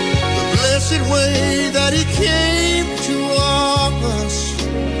 Way that he came to us,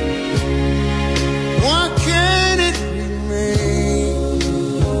 why can't it remain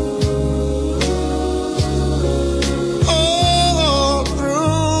all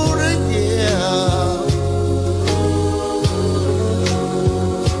through the year?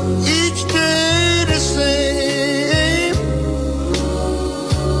 Each day the same.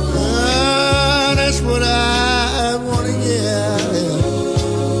 That's what I want to hear.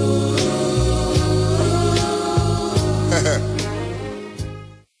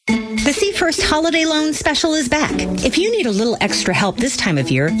 The See First Holiday Loan Special is back. If you need a little extra help this time of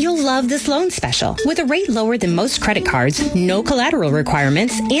year, you'll love this loan special. With a rate lower than most credit cards, no collateral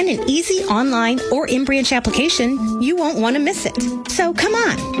requirements, and an easy online or in-branch application, you won't want to miss it. So come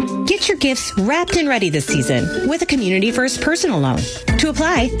on, get your gifts wrapped and ready this season with a Community First personal loan. To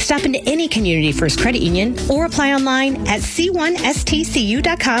apply, stop into any Community First credit union or apply online at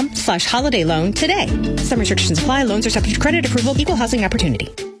c1stcu.com/holiday loan today. Some restrictions apply. Loans are subject to credit approval, equal housing opportunity.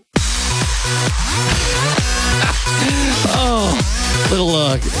 Oh, little,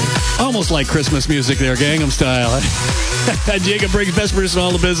 almost like Christmas music there, Gangnam Style. Jacob brings best person in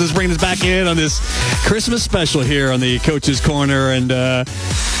all the business, bringing us back in on this Christmas special here on the Coach's Corner. And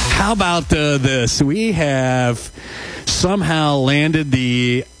how about this? We have somehow landed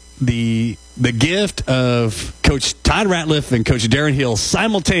the gift of Coach Todd Ratliff and Coach Darren Hill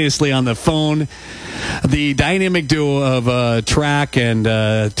simultaneously on the phone. The dynamic duo of track and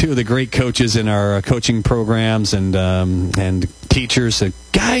two of the great coaches in our coaching programs and teachers.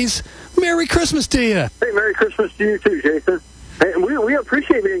 Guys, Merry Christmas to you. Hey, Merry Christmas to you too, Jason. Hey, we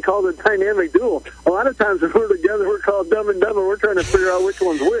appreciate being called a dynamic duo. A lot of times when we're together, we're called Dumb and Dumber. We're trying to figure out which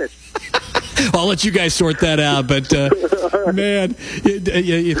one's which. I'll let you guys sort that out, but man,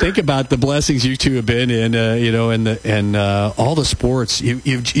 you think about the blessings you two have been in, and all the sports.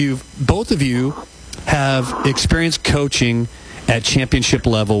 You've both of you have experienced coaching at championship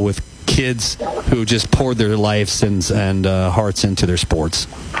level with kids who just poured their lives and hearts into their sports.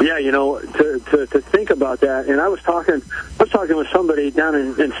 Yeah, to think about that, and I was talking with somebody down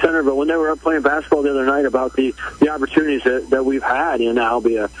in Centerville when they were up playing basketball the other night about the opportunities that we've had in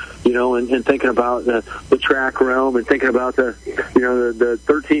Albia, and thinking about the track realm, and thinking about the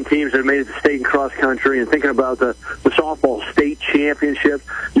 13 teams that have made it to state and cross country, and thinking about the softball state championship.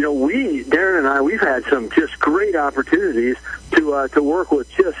 Darren and I, we've had some just great opportunities to work with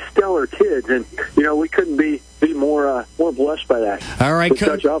just stellar kids, and we couldn't be more blessed by that. All right, to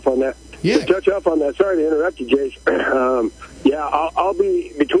touch off on that. Yeah. To touch off on that. Sorry to interrupt you, Jace. I'll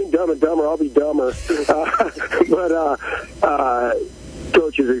be between dumb and dumber. I'll be dumber, but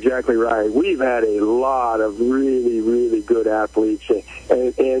Coach is exactly right. We've had a lot of really, really good athletes,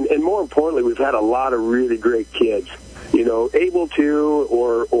 and more importantly, we've had a lot of really great kids. Able to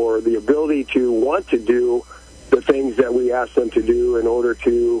or the ability to want to do the things that we ask them to do in order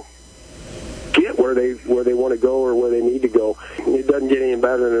to get where they want to go or where they need to go. It doesn't get any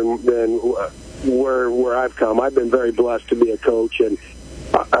better than where I've come. I've been very blessed to be a coach, and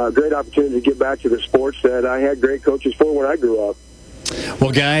a great opportunity to get back to the sports that I had great coaches for when I grew up.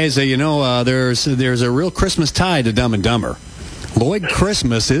 Well, guys, there's a real Christmas tie to Dumb and Dumber. Lloyd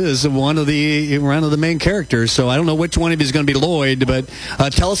Christmas is one of the main characters, so I don't know which one of you is going to be Lloyd, but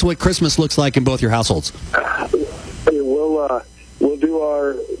tell us what Christmas looks like in both your households. We'll do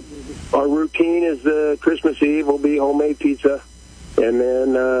our routine is the Christmas Eve will be homemade pizza, and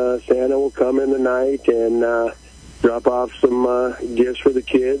then Santa will come in the night and drop off some gifts for the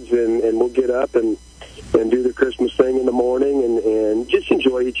kids, and we'll get up and do the Christmas thing in the morning and just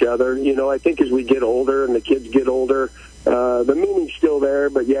enjoy each other. I think as we get older and the kids get older, the meaning's still there,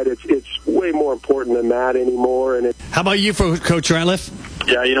 but yet it's way more important than that anymore. And how about you, Coach Ratliff?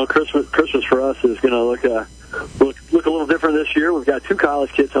 Yeah, Christmas for us is going to look a little different this year. We've got 2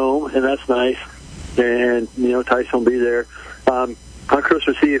 college kids home, and that's nice. And Tyson will be there on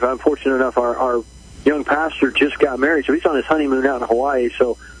Christmas Eve. I'm fortunate enough our young pastor just got married, so he's on his honeymoon out in Hawaii.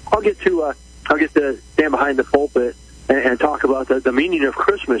 So I'll get to stand behind the pulpit and talk about the meaning of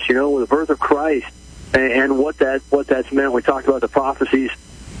Christmas. With the birth of Christ and what that's meant. We talked about the prophecies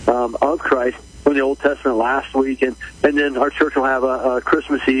of Christ from the Old Testament last week, and then our church will have a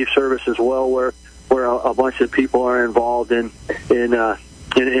Christmas Eve service as well, where a bunch of people are involved in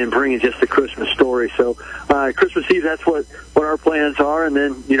bringing just the Christmas story. So Christmas Eve, that's what our plans are, and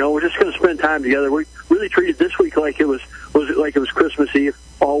then we're just going to spend time together. We really treated this week like it was Christmas Eve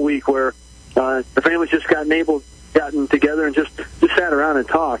all week, where the families just gotten together and just sat around and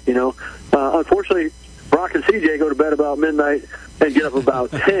talked. Unfortunately, Brock and CJ go to bed about midnight and get up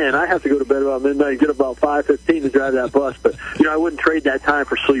about 10. I have to go to bed about midnight and get up about 5:15 to drive that bus. But I wouldn't trade that time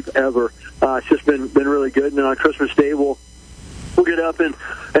for sleep ever. It's just been really good. And then on Christmas Day, we'll get up and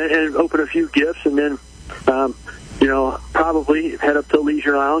open a few gifts, and then probably head up to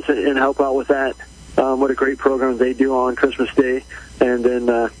Leisure Lounge and help out with that. What a great program they do on Christmas Day, and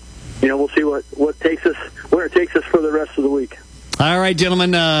then we'll see where it takes us for the rest of the week. All right,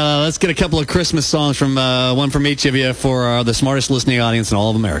 gentlemen, let's get a couple of Christmas songs from one from each of you for the smartest listening audience in all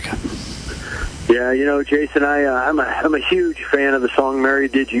of America. Yeah, Jason, I'm a huge fan of the song "Mary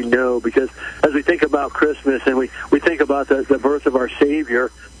Did You Know," because as we think about Christmas and we think about the birth of our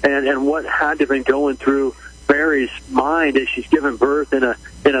Savior and what had to have been going through Mary's mind as she's given birth in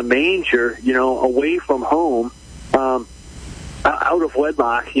a manger, away from home, out of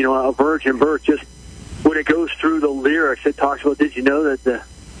wedlock, a virgin birth. Just when it goes through the lyrics, it talks about, did you know that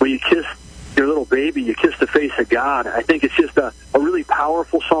when you kiss your little baby, you kiss the face of God? I think it's just a really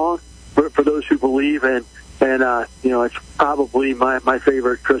powerful song for those who believe, and it's probably my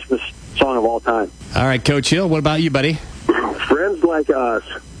favorite Christmas song of all time. All right, Coach Hill, what about you, buddy? Friends Like Us.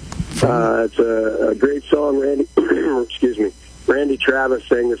 It's a great song. Randy Travis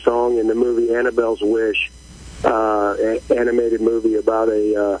sang the song in the movie Annabelle's Wish, animated movie about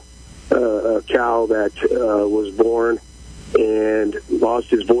a cow that was born and lost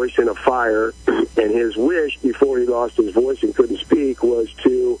his voice in a fire. And his wish before he lost his voice and couldn't speak was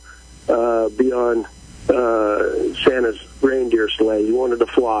to be on Santa's reindeer sleigh. He wanted to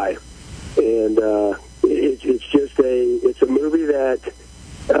fly. And it's a movie that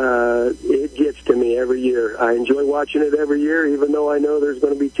it gets to me every year. I enjoy watching it every year, even though I know there's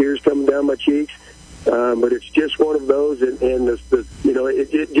going to be tears coming down my cheeks. But it's just one of those, and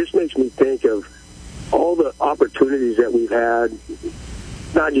it just makes me think of all the opportunities that we've had,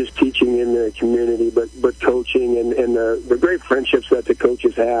 not just teaching in the community, but coaching and the great friendships that the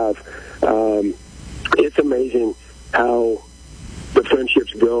coaches have. It's amazing how the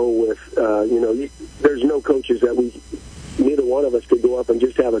friendships go with, there's no coaches that neither one of us could go up and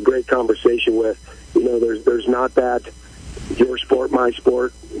just have a great conversation with. There's not that your sport, my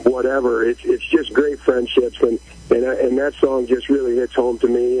sport, whatever. It's just great friendships, and that song just really hits home to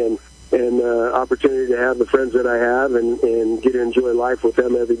me, and opportunity to have the friends that I have and get to enjoy life with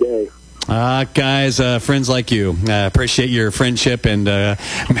them every day. Guys, friends like you, appreciate your friendship, and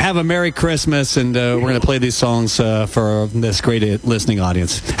have a Merry Christmas, and we're going to play these songs for this great listening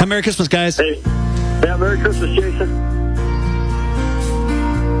audience. Have a Merry Christmas, guys. Hey, yeah, Merry Christmas, Jason.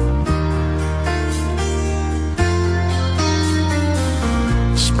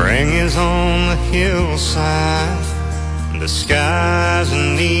 Spring is on the hillside, the sky's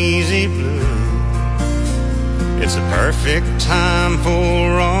an easy blue. It's a perfect time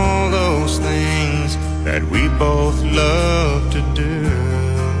for all those things that we both love to do.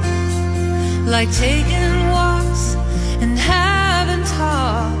 Like taking walks and having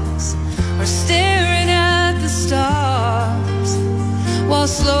talks, or staring at the stars, while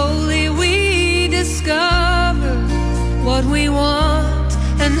slowly we discover what we want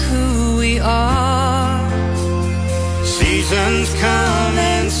and who we are. Seasons come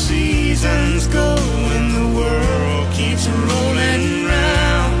and seasons go, and the world keeps rolling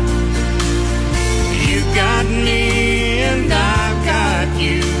round. You got me and I've got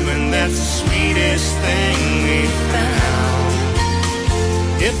you, and that's the sweetest thing we've found.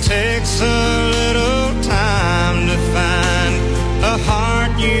 It takes a little time to find a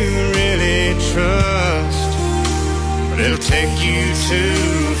heart you really trust, but it'll take you to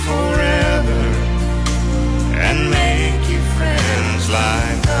forever and make you friends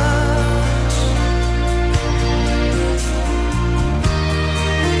like us.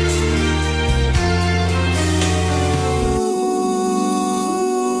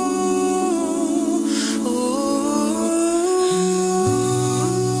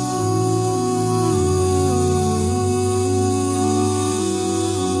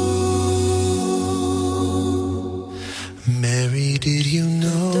 Mary, did you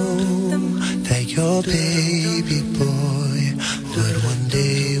know that your baby boy would one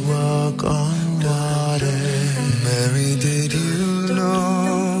day walk on water? Mary, did you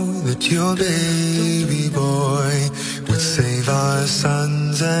know that your baby boy would save our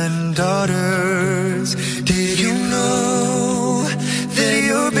sons and daughters? Did you know that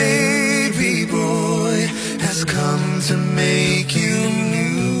your baby boy has come to make you new?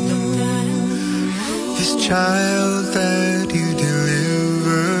 This child that you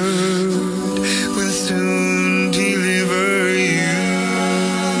delivered will soon deliver you.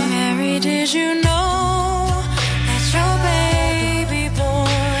 Mary, did you know that your baby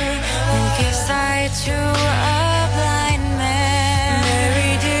boy will give sight to a blind man?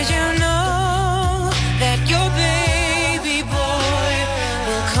 Mary, did you know that your baby boy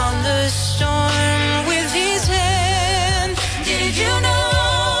will calm the storm with his hand? Did you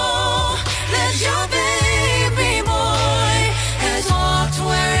know that your baby boy has walked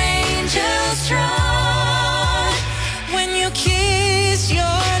where angels trod? When you kiss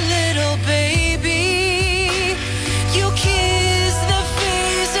your little baby, you kiss the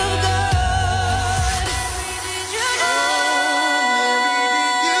face of God. Did you know?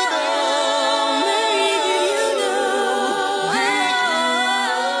 Mary, did you know?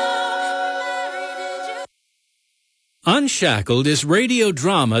 Unshackled is radio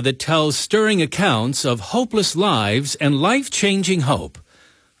drama that tells stirring accounts of hopeless lives and life-changing hope,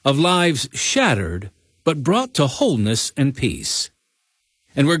 of lives shattered but brought to wholeness and peace.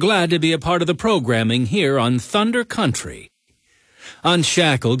 And we're glad to be a part of the programming here on Thunder Country.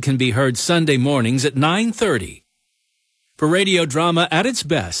 Unshackled can be heard Sunday mornings at 9:30. For radio drama at its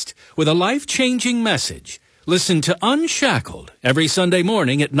best, with a life-changing message, listen to Unshackled every Sunday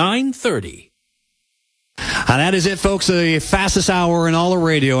morning at 9:30. And that is it, folks. The fastest hour in all of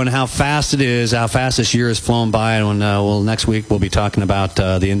radio, and how fast it is, how fast this year has flown by. And next week we'll be talking about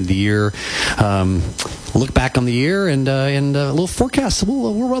the end of the year. Look back on the year and a little forecast.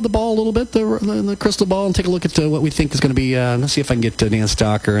 We'll rub the ball a little bit, the crystal ball, and take a look at what we think is going to be. Let's see if I can get Dan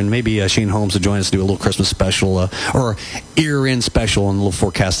Stocker and maybe Shane Holmes to join us to do a little Christmas special or year-end special and a little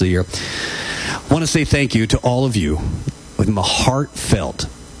forecast of the year. I want to say thank you to all of you with my heartfelt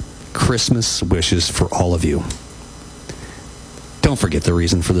Christmas wishes for all of you. Don't forget the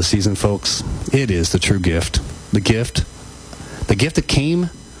reason for the season, folks. It is the true gift. The gift that came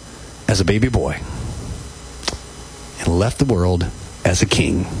as a baby boy and left the world as a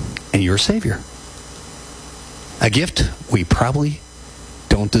king and your savior. A gift we probably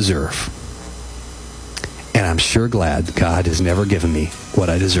don't deserve. And I'm sure glad God has never given me what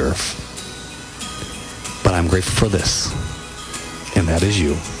I deserve. But I'm grateful for this. And that is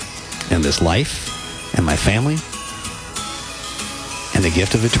you. And this life. And my family. And the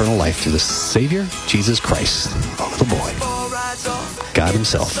gift of eternal life through the Savior, Jesus Christ, a little boy. God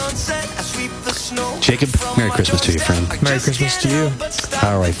himself. Jacob, Merry Christmas to you, friend. Merry Christmas to you.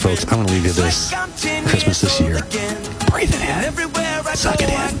 All right, folks, I'm going to leave you this Christmas this year. Breathe it in. Suck it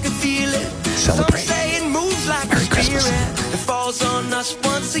in. Celebrate. Merry Christmas. It falls on us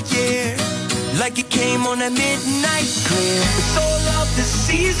once a year, like it came on that midnight clear. It's all of this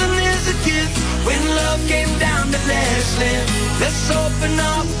season is a gift. When love came down to let's live. Let's open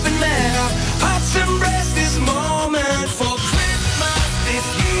up and let our hearts embrace this moment for Christmas this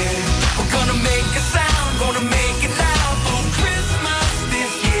year. We're gonna make a sound, gonna make it loud for Christmas this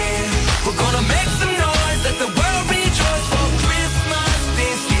year. We're gonna make some noise, let the world rejoice for Christmas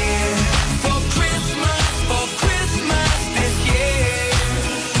this year. For Christmas this year.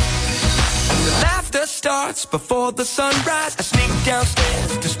 The laughter starts before the sunrise. I sneak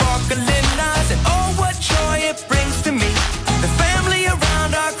downstairs to sparkling eyes, and oh, what joy it brings to me. The family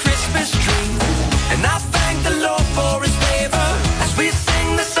around our Christmas tree, and I thank the Lord for his favor as we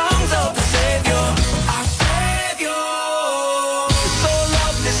sing the songs of the Savior, our Savior. The soul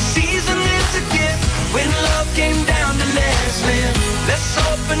of this season is a gift. When love came down to let's live. Let's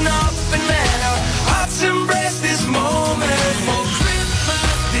open up and let our hearts embrace this moment for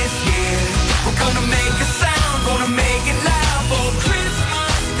Christmas this year. We're gonna make a sound, gonna make it loud for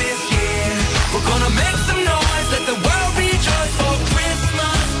Christmas this year. We're gonna make some noise, let the world rejoice for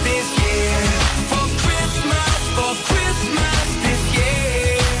Christmas this year. For Christmas this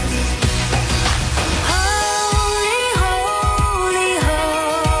year. Holy, holy,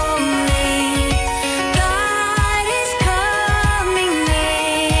 holy, God is coming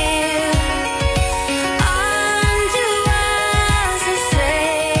near. Unto us a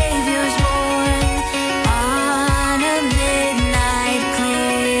Savior's born on a midnight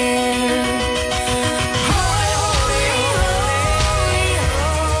clear. Holy, holy,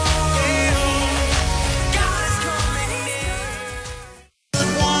 holy, God is coming near.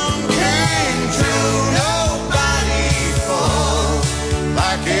 Came to nobody fall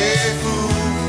like a fool.